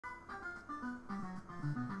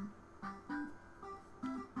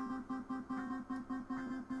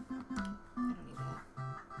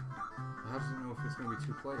going to be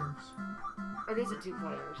 2 players. It isn't 2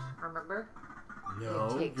 players, remember?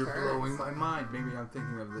 No, you're blowing my mind. Maybe I'm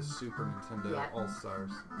thinking of the Super Nintendo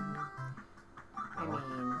All-Stars. I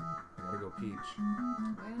mean... I gotta go Peach.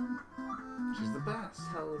 Well... She's the best.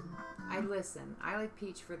 Toad. I like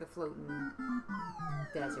Peach for the floating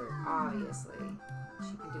desert, obviously.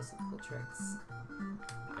 She can do some cool tricks.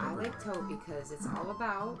 But I like Toad because it's all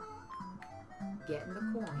about getting the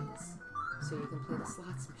coins so you can play the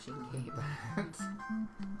slots machine game. That's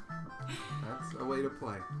a way to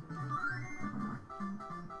play.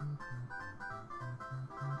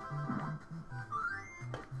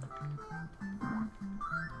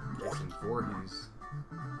 Guessing Voorhees.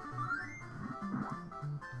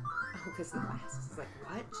 Oh, because the glasses is like,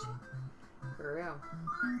 what? For real.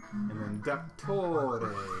 And then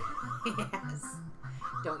Ducktore. Yes.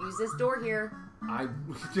 Don't use this door here. I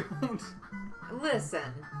don't.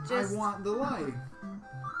 Listen, just... I want the life.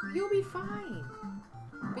 You'll be fine.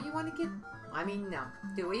 But you want to get... I mean, no.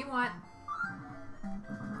 Do what you want.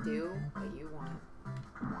 Do what you want.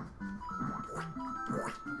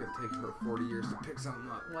 It's gonna take her 40 years to pick something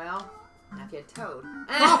up. Well, now if you had Toad.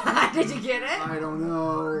 Oh! Did you get it? I don't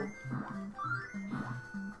know.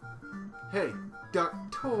 Hey,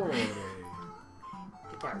 Ducktore.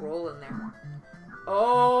 Get that roll in there.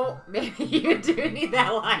 Oh, maybe you do need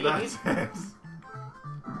that light. That's it.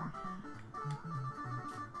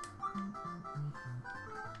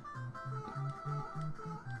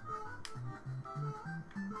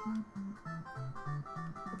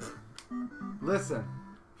 Listen.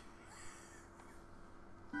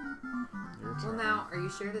 Well, now, are you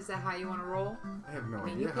sure this is how you want to roll? I have no I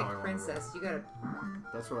mean, idea you how I picked want Princess. to You gotta...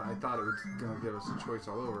 That's what I thought it was going to give us a choice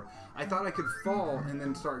all over. I thought I could fall and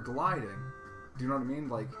then start gliding. Do you know what I mean?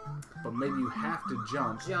 Like, but maybe you have to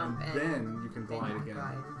jump and then you can glide again.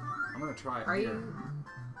 I'm going to try it here. You...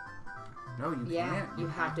 No, you can't. You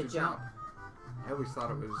have to jump. I always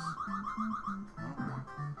thought it was... Oh.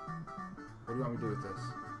 What do you want me to do with this?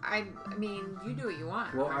 I mean, you do what you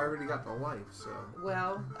want. Well, I already got the life, so...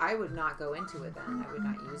 Well, I would not go into it then. I would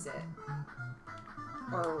not use it.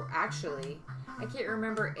 Or, actually, I can't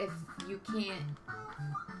remember if you can't...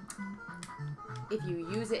 If you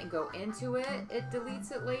use it and go into it, it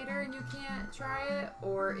deletes it later and you can't try it.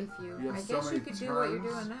 Or if you... I guess you could do what you're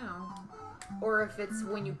doing now. Or if it's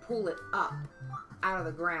when you pull it up out of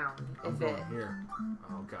the ground. I'm going here.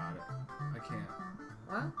 Oh, got it. I can't.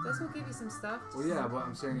 Well, this will give you some stuff. Well, yeah, but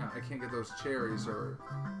I'm saying I can't get those cherries or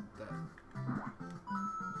that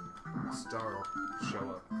star will show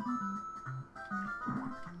up.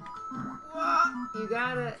 You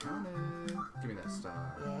got it. Give me that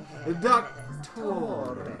star. Yeah. The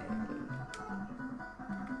Ducktore.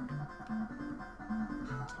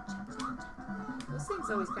 Those things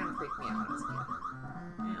always kind of freak me out when I was a kid.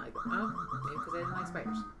 Yeah, like, oh, maybe because I didn't like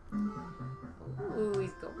spiders. Ooh,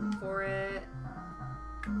 he's going for it.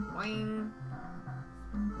 Boing.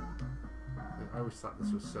 I always thought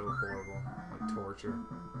this was so horrible, like torture.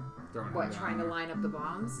 What, trying to line up the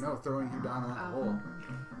bombs? No, throwing you down that hole.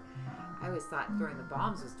 I always thought throwing the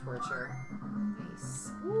bombs was torture.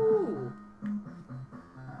 Nice. Woo!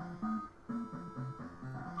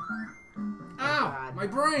 Ow! God. My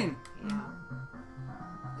brain! Yeah.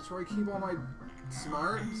 That's where I keep all my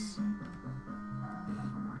smarts.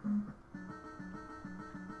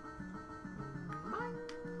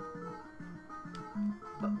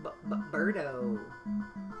 Birdo.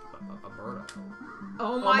 Birdo.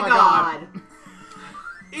 Oh my god.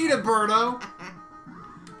 Eat a Birdo!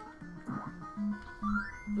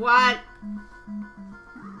 What?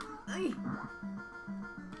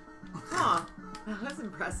 Huh. That was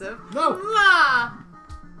impressive. No!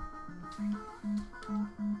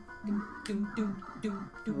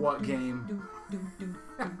 What game?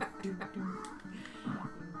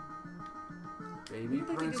 Baby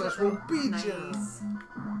princess will beat you!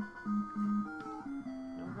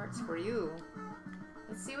 No hearts for you.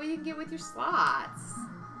 Let's see what you can get with your slots.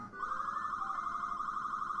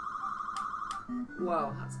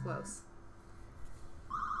 Whoa, that's close.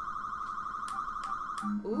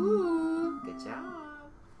 Ooh, good job.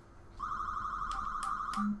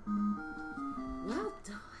 Well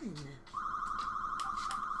done.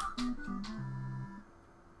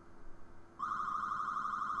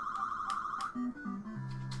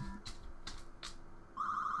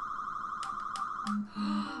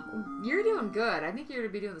 You're doing good. I think you're going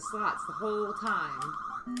to be doing the slots the whole time.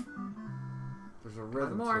 There's a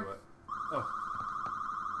rhythm to it. Oh.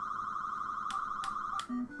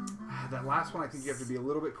 That last one I think you have to be a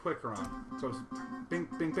little bit quicker on. So it's bink,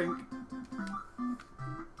 bink, bink.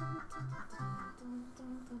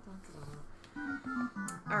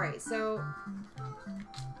 Alright, so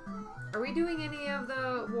Are we doing any of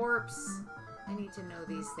the warps? I need to know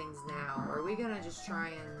these things now. Or are we gonna just try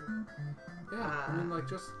and... Yeah, I mean, like,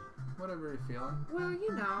 just whatever you're feeling. Well,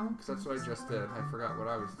 you know. Because that's what I just did. I forgot what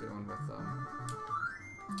I was doing with them.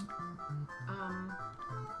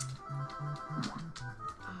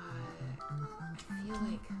 I feel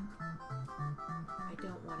like I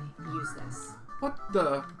don't want to use this. What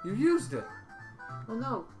the? You used it. Well,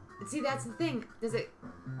 no. See, that's the thing. Does it...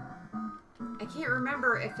 I can't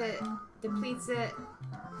remember if it depletes it...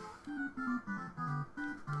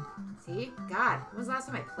 See? God, when was the last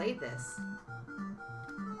time I played this?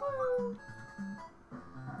 Woo.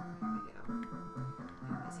 There we go.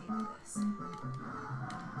 I always hated this.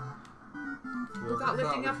 Who thought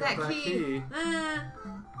lifting up that key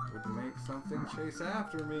would make something chase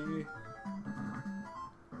after me?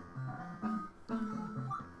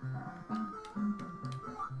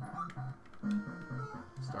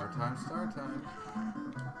 Star time, star time.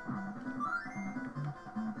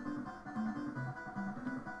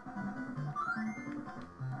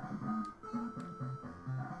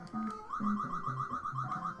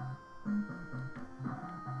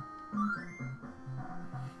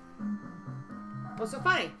 What's so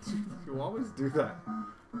funny? You always do that.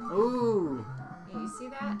 Ooh. Yeah, you see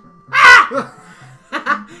that?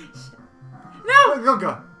 Ah! No! Go,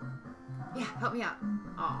 go. Yeah, help me out.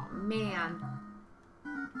 Oh, man.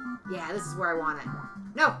 Yeah, this is where I want it.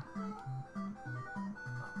 No!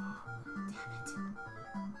 Damn it.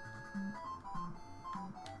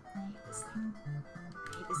 I hate this thing. I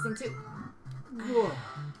hate this thing too. Whoa.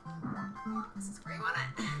 This is where I want it.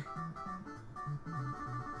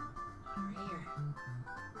 Right here.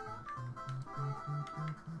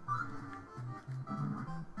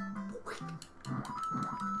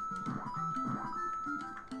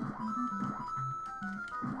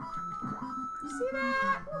 See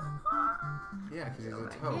that? Yeah, because he's a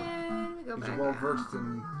toad. He's well versed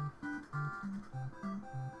in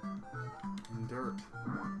dirt.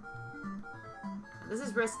 This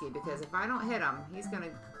is risky because if I don't hit him,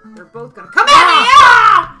 they're both gonna come at me!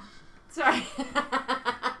 Ah! Sorry.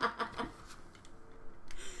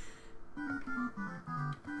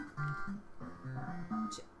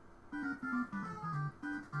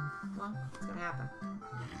 Well, it's gonna happen.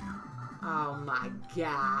 Oh my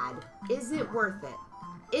God. Is it worth it?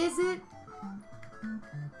 Is it?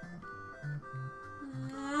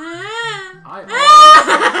 I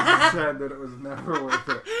always said that it was never worth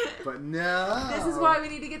it. But no. This is why we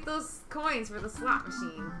need to get those coins for the slot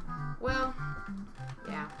machine. Well,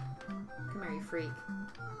 yeah. Come here, you freak.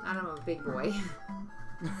 I'm a big boy.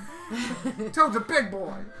 Toad's a big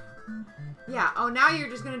boy. Yeah. Oh, now you're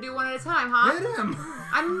just going to do one at a time, huh? Hit him.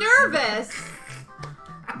 I'm nervous.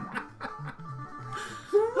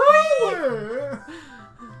 Alright.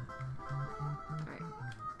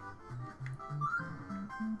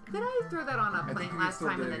 Did I throw that on a plane last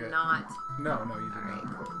time and then not? No, you did not. Alright,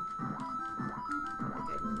 cool. I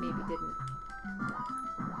think I maybe didn't.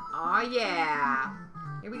 Oh, yeah.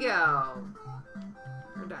 Here we go.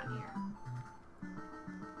 We're done here.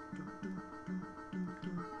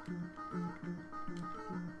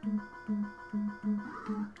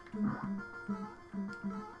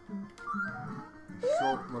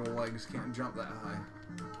 Short little legs can't jump that high.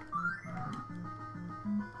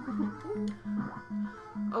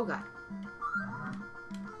 Oh God.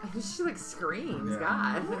 She like screams, yeah.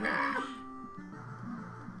 God.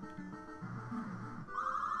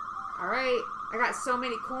 Alright. I got so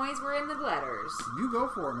many coins, we're in the letters. You go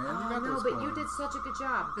for it, man. You got those coins. You did such a good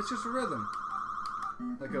job. It's just a rhythm.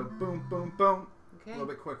 Like a boom, boom, boom. Okay. A little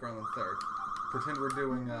bit quicker on the third. Pretend we're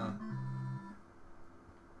doing,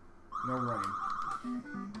 No Rain.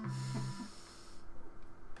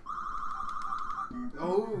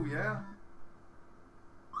 Oh, yeah.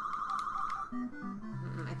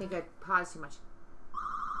 I think I paused too much.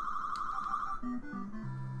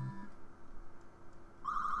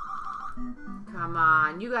 Come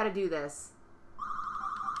on, you gotta do this.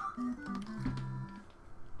 Alright,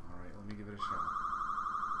 let me give it a shot.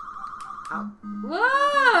 Oh.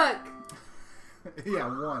 Look! Yeah,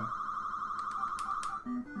 one.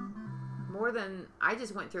 More than... I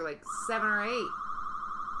just went through like 7 or 8.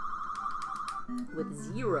 With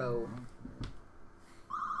 0.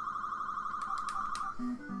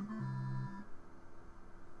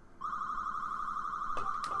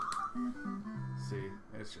 See,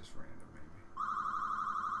 it's just random, maybe.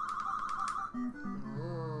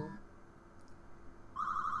 Ooh.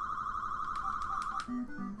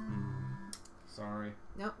 Sorry.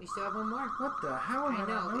 Nope, you still have one more. What the hell? I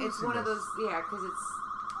know. It's one of those, yeah, because it's...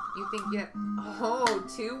 You think you have... Oh,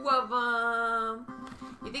 2 of them.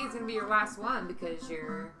 You think it's gonna be your last one because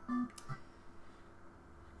you're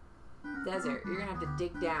desert. You're gonna have to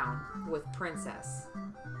dig down with Princess.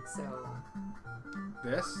 So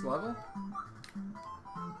this level?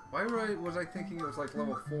 Why was I thinking it was like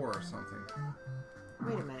level 4 or something?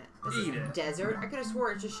 Wait a minute. This is a desert? I could have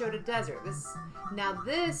swore it just showed a desert. Now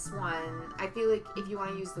this one, I feel like if you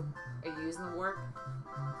want to use the... Are you using the warp?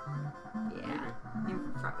 Yeah. Maybe.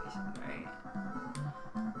 You probably should, right?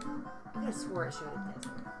 I could have swore it showed a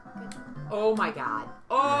desert. Oh my god.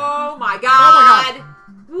 Oh my god! Oh my god!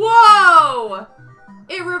 Whoa!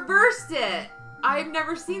 It reversed it! I've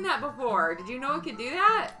never seen that before. Did you know it could do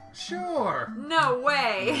that? Sure! No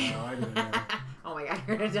way! No, I didn't know. Oh my god,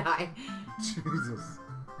 you're gonna die. Jesus.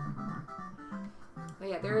 Oh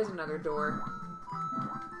yeah, there is another door.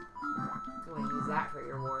 You want to use that for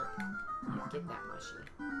your warp. Yeah, get that mushy.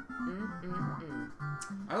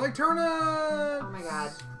 I like turnips! Oh my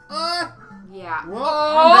god. Yeah. Whoa,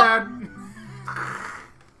 I'm dead.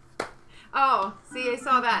 Oh, see, I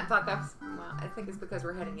saw that and thought that was... Well, I think it's because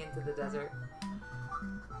we're heading into the desert.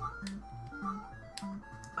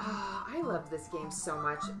 Oh, I love this game so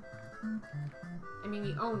much. I mean,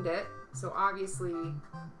 we owned it, so obviously,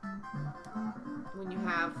 when you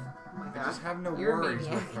have... Oh my god. I just have no worries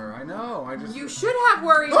with her. I know, I just... You should have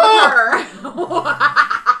worries with her!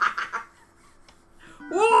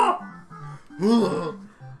 Whoa!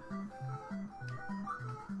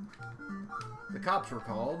 The cops were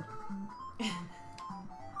called.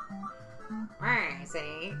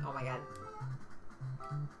 See? Oh my god.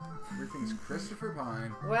 Everything's Christopher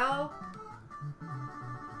Pine. Well...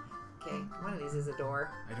 Okay, one of these is a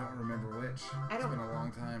door. I don't remember which. It's been a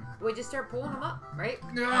long time. We just start pulling them up, right?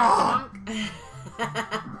 No!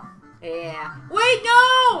 Yeah. Wait,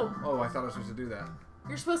 no! Oh, I thought I was supposed to do that.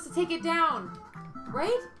 You're supposed to take it down,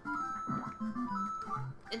 right?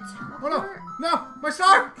 Oh no! No! My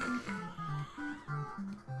star!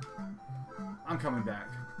 I'm coming back.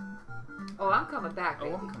 Oh, I'm coming back,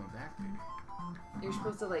 baby. Oh, I'm coming back, baby. You're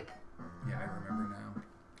supposed to, like... Yeah, I remember now.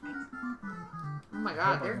 Oh my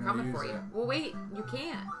god, they're coming for you. Well, wait, you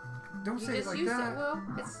can't. Don't say it like that. Well,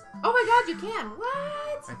 it's... Oh my god, you can.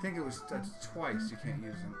 What? I think it was twice. You can't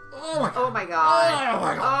use them. Oh my god. Oh my god. Oh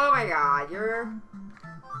my god. Oh my god. You're...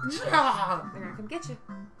 Yeah. They're gonna come get you.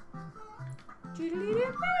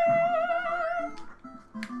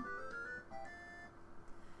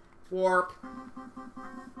 Warp.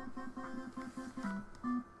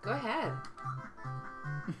 Go ahead.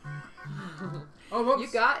 Oh,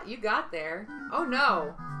 whoops. You got there. Oh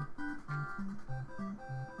no.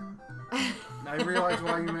 I realized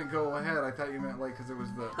why you meant go ahead. I thought you meant like because it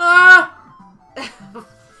was the... Ah!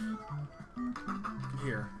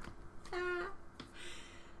 Here.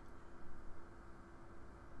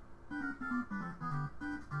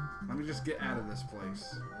 Let me just get out of this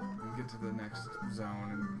place and get to the next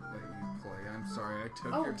zone and let you play. I'm sorry, I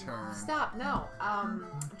took your turn. Stop. No. I'm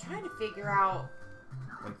trying to figure out...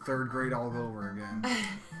 Like 3rd grade all over again.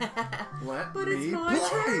 Let but me it's my play.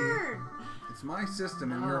 turn. It's my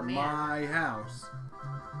system and you're at my house.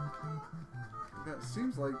 That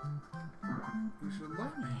seems like you should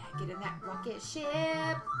let me. Get in that rocket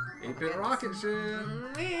ship. 8-bit rocket ship.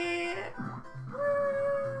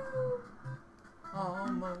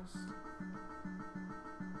 Almost.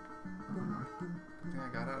 Yeah, I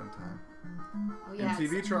got out in time. Oh yeah,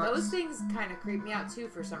 MTV trucks. Those things kind of creep me out too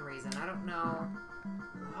for some reason. I don't know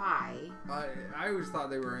why. I always thought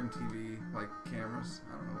they were MTV like cameras.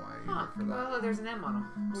 I don't know why either for that. Well, there's an M on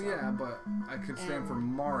them. Well, yeah, but I could stand for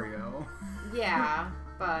Mario. Yeah,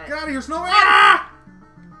 but get out of here, Snowman! Ah!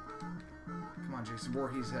 Come on, Jason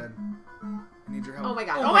Voorhees head. I need your help. Oh my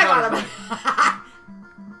god! Oh my god!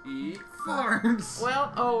 Eat farms.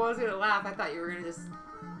 Well, I was gonna laugh. I thought you were gonna just.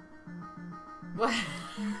 What?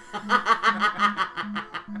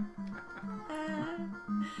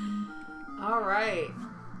 All right.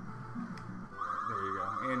 There you go.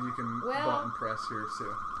 And you can button press here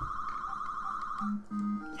too.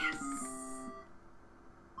 Yes.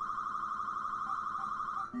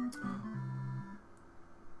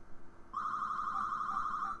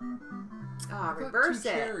 Ah, reverse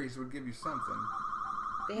it. Cherries would give you something.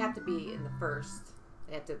 They have to be in the first.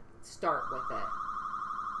 They have to start with it.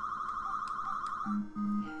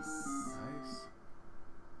 Yes. Nice.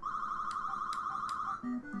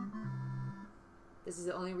 This is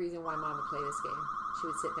the only reason why Mom would play this game. She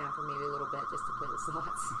would sit down for maybe a little bit just to play the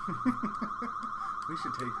slots. We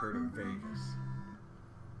should take her to Vegas.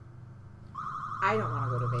 I don't want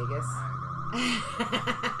to go to Vegas.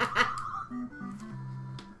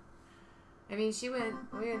 I mean, we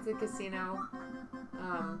went to the casino.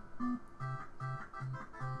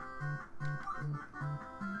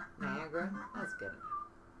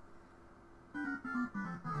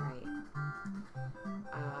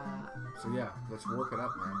 So yeah, let's work it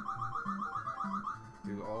up, man.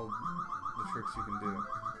 Do all the tricks you can do.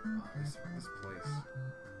 Oh, this place.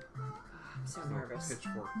 I'm so nervous.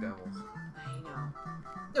 Pitchfork devils. I know.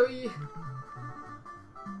 Oh, yeah.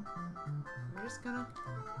 We're just gonna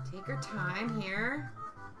take our time here.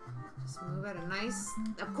 Just move at a nice...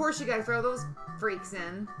 Of course you gotta throw those freaks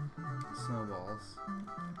in. Snowballs.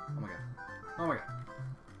 Oh my god. Oh my god.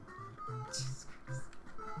 Jesus Christ.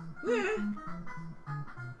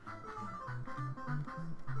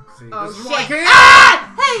 See, Oh, this is shit. why I can't... Ah!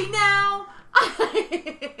 Hey, now!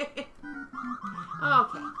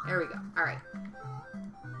 Okay, there we go. Alright.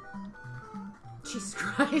 Jesus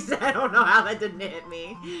Christ, I don't know how that didn't hit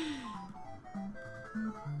me.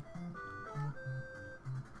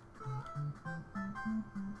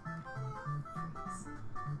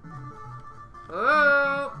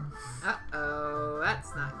 Oh! Uh-oh,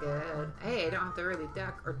 that's not good. Hey, I don't have to really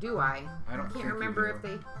duck, or do I? I don't Can't remember if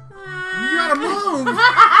they... You gotta move!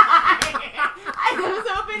 I was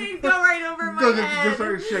hoping he'd go right over my head. Just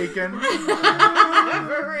start shaking.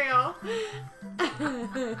 For real.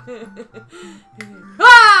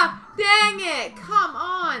 Ah! Dang it! Come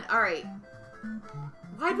on! Alright.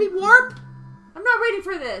 Why'd we warp? I'm not ready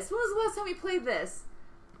for this. When was the last time we played this?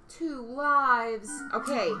 2 lives.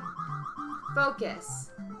 Okay.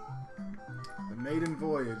 Focus. The maiden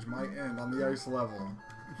voyage might end on the ice level.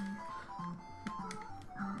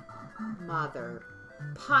 Mother.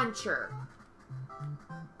 Puncher.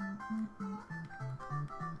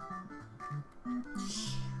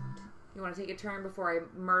 Shoot. You want to take a turn before I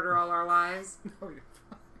murder all our lives? No, you're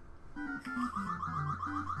fine.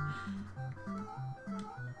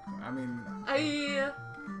 I mean...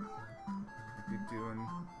 You're doing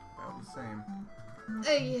about the same.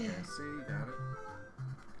 Yeah, see, you got it.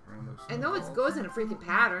 Around those I know it goes in a freaking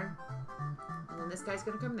pattern. And then this guy's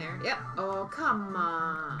gonna come there. Yep. Oh, come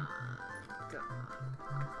on. Come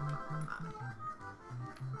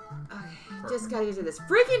on. Okay, just gotta get to this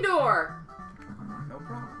freaking door. No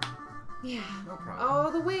problem. Yeah. No problem.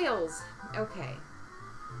 Oh, the whales. Okay.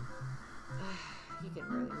 You can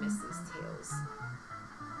really miss these tails.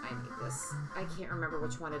 I need this. I can't remember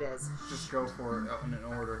which one it is. Just go for it in an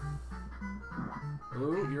order.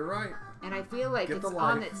 Ooh, you're right. And I feel like it's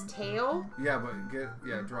on its tail. Yeah, but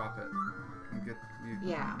drop it. And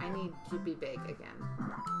Yeah, I need to be big again.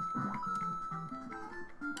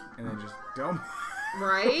 And then just dump.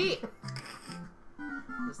 Right?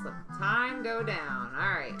 Just let the time go down.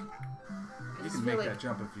 Alright. You can make that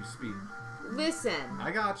jump if you speed. Listen.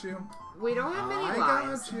 I got you. We don't have many lives.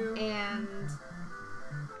 I got you. And...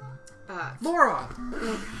 Laura!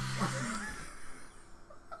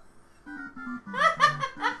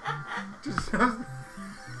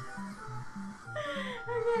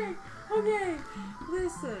 Okay.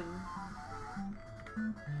 Listen.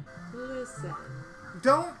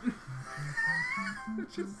 Don't.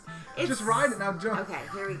 just ride it now. Jump. Okay,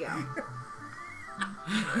 here we go.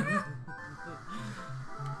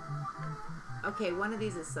 Okay, one of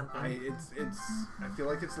these is something. I feel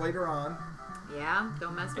like it's later on. Yeah,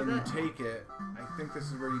 don't mess with it. And you take it. I think this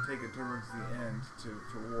is where you take it towards the end to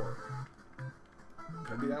warp.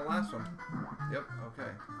 Could be that last one. Yep.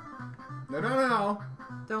 Okay. No.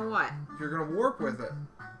 Don't what? You're gonna warp with it.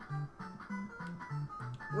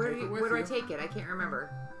 Where do I take it? I can't remember.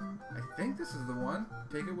 I think this is the one.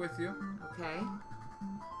 Take it with you. Okay.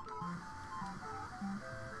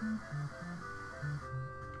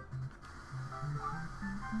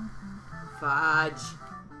 Fudge.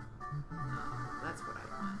 Oh, that's what I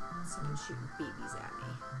want. Someone shooting BBs at me.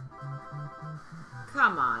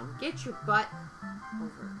 Come on, get your butt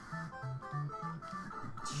over.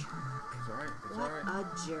 Jerk. It's alright. It's what alright.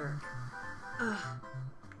 a jerk. Ugh.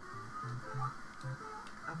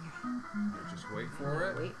 Okay. Just wait for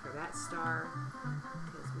it. Wait for that star.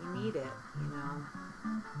 Because we need it, you know.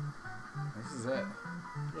 This is it.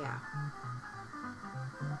 Yeah.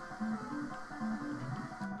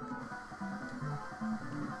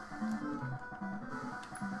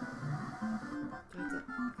 That's it.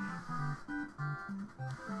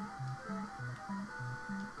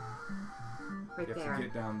 Right you there. have to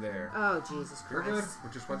get down there. Oh, Jesus Christ. You're good.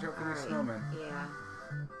 But just watch out for the snowman. Yeah.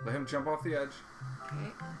 Let him jump off the edge.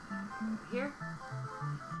 Okay. Here.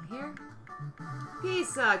 Here.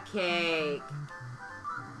 Piece of cake.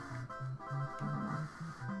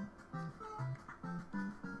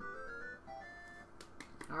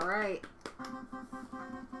 All right.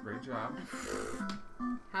 Great job.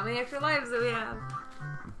 How many extra lives do we have?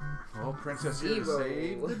 Well, Princess here to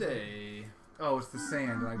save the day. Oh, it's the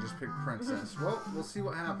sand, and I just picked Princess. Well, we'll see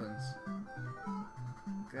what happens.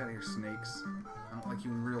 Get out of here, snakes. I don't like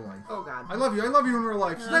you in real life. Oh, God. I love you in real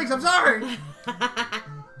life. Snakes, I'm sorry!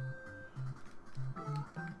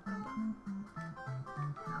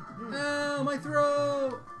 Ow, my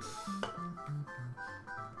throat! I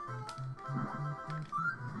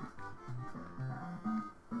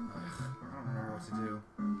don't remember what to do.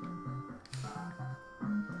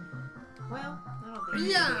 Well, I don't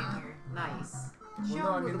think yeah. Here. Nice. Well, no,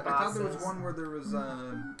 I mean, I thought there was one where there was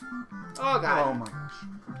oh God. Oh my gosh.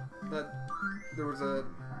 That there was a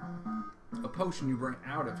potion you bring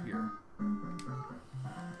out of here.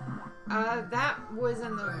 That was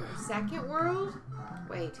in the second world?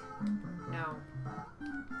 Wait. No.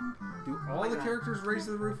 Do all the characters raise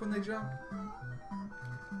to the roof when they jump?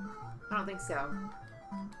 I don't think so.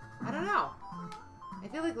 I don't know. I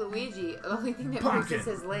feel like Luigi, the only thing that works is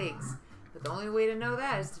his legs. But the only way to know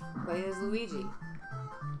that is to play as Luigi.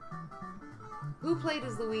 Who played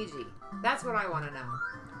as Luigi? That's what I want to know.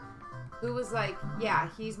 Who was like, yeah,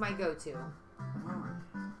 he's my go-to.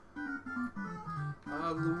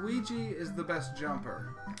 Luigi is the best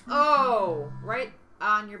jumper. Oh, right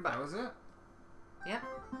on your butt. That was it? Yep.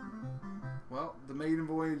 Well, the maiden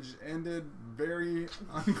voyage ended very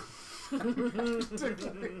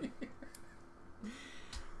unclimactically.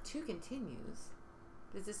 2 continues.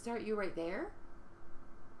 Does it start you right there?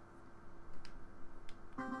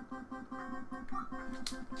 I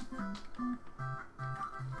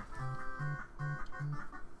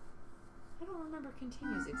don't remember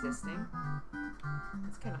continues existing.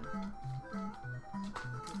 It's kind of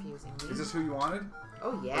confusing me. Is this who you wanted?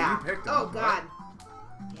 Oh, yeah. Oh, you picked him. Oh, God.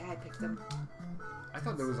 Yeah, I picked him. I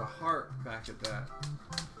thought there was a heart back at that.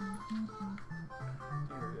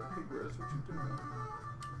 Hey, Grizz, what you doing?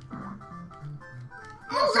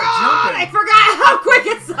 Oh, God! I forgot how quick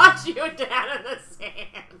it sucked you down in the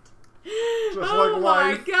sand. Just oh, like my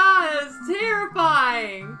life. God. It's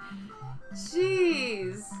terrifying.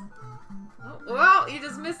 Jeez. Oh, well, you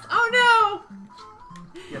just missed. Oh, no!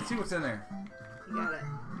 Yeah, see what's in there. You got it.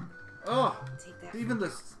 Oh! Take that. Even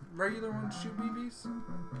the regular ones shoot BBs?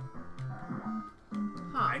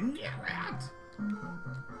 Huh. I knew that!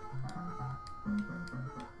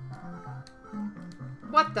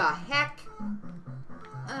 What the heck?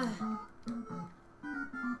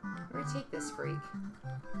 Where do I take this freak?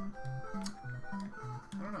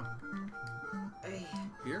 I don't know. Ay.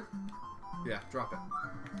 Here? Yeah, drop it.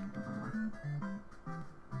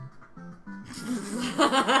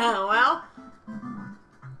 Well.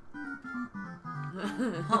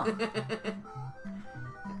 Huh. Okay.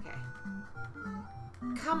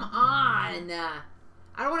 Come on. I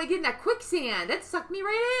don't want to get in that quicksand. That sucked me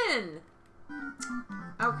right in.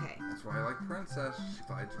 Okay. That's why I like Princess. She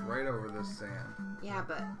glides right over this sand. Yeah,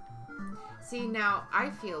 but see, now I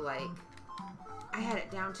feel like I had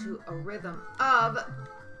it down to a rhythm of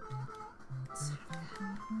so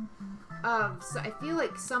I feel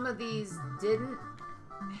like some of these didn't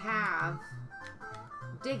have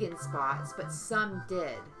digging spots, but some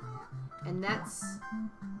did. And that's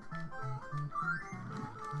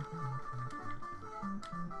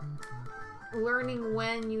learning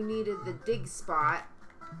when you needed the dig spot,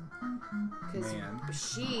 because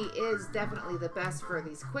she is definitely the best for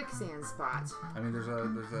these quicksand spots. I mean, there's a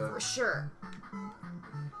for sure.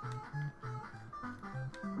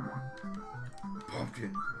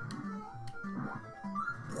 Pumpkin.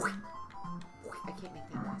 I can't make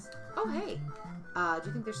that noise. Oh, hey. Do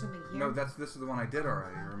you think there's something here? No, this is the one I did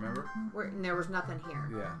already. Remember? And there was nothing here.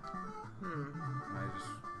 Yeah. I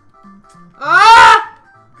just. Ah!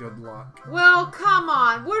 Good luck. Well, come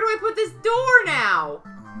on. Where do I put this door now?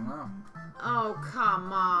 I don't know. Oh,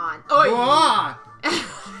 come on. Oh,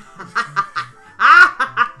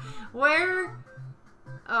 where?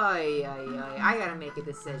 Oy, I gotta make a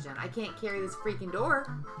decision. I can't carry this freaking door.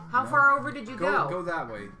 How far over did you go? Go that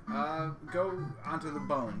way. Go onto the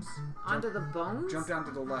bones. Onto the bones? Jump down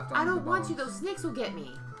to the left. I don't want you. Those snakes will get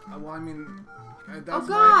me. Well, I mean, that's oh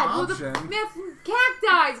God! my Well, the option.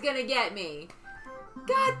 cacti's gonna get me.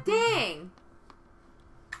 God dang!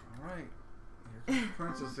 All right. Here's the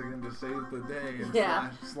princess again to save the day and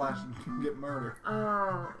slash get murdered.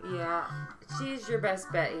 Oh yeah, she's your best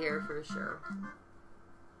bet here for sure.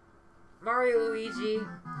 Mario, Luigi,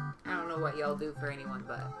 I don't know what y'all do for anyone,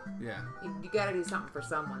 but yeah, you gotta do something for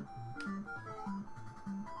someone.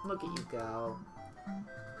 Look at you go.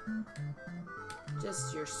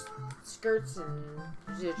 Just your skirts and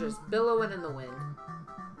you're just billowing in the wind.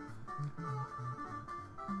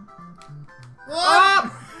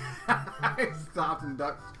 Oh! I stopped and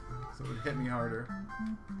ducked so it would hit me harder.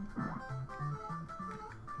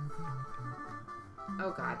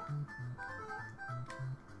 Oh God.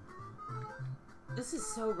 This is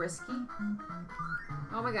so risky.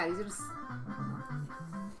 Oh my god, he's gonna...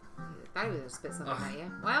 I thought he was gonna spit something at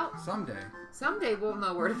you. Well... Someday we'll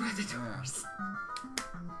know where to put the doors.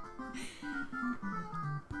 Yeah.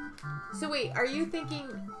 So wait, are you thinking...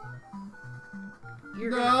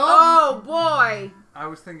 You're gonna... Oh boy! I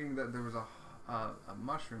was thinking that there was a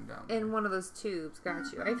mushroom down there. In one of those tubes,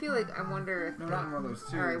 got you. I feel like, I wonder if... No, not in one of those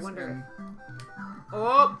tubes. Or I wonder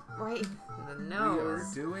Oh, right in the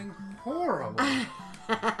nose. We are doing horrible.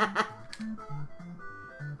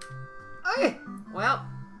 Okay, well.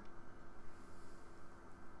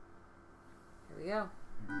 Here we go.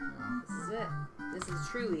 This is it. This is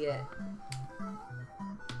truly it.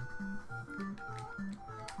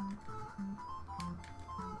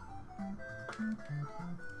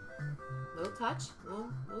 Little touch, little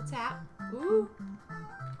tap. Ooh.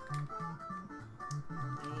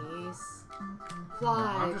 Nice.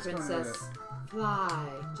 Fly, princess. Fly.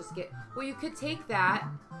 Just get. Well, you could take that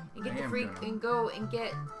and get the freak and go and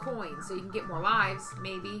get coins, so you can get more lives,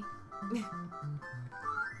 maybe.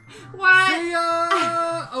 What? See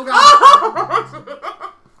ya! Oh god.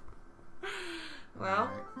 Well,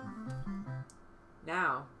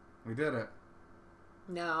 now we did it.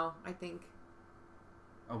 No, I think.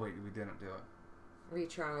 Oh wait, we didn't do it.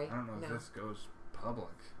 Retry. I don't know if this goes public.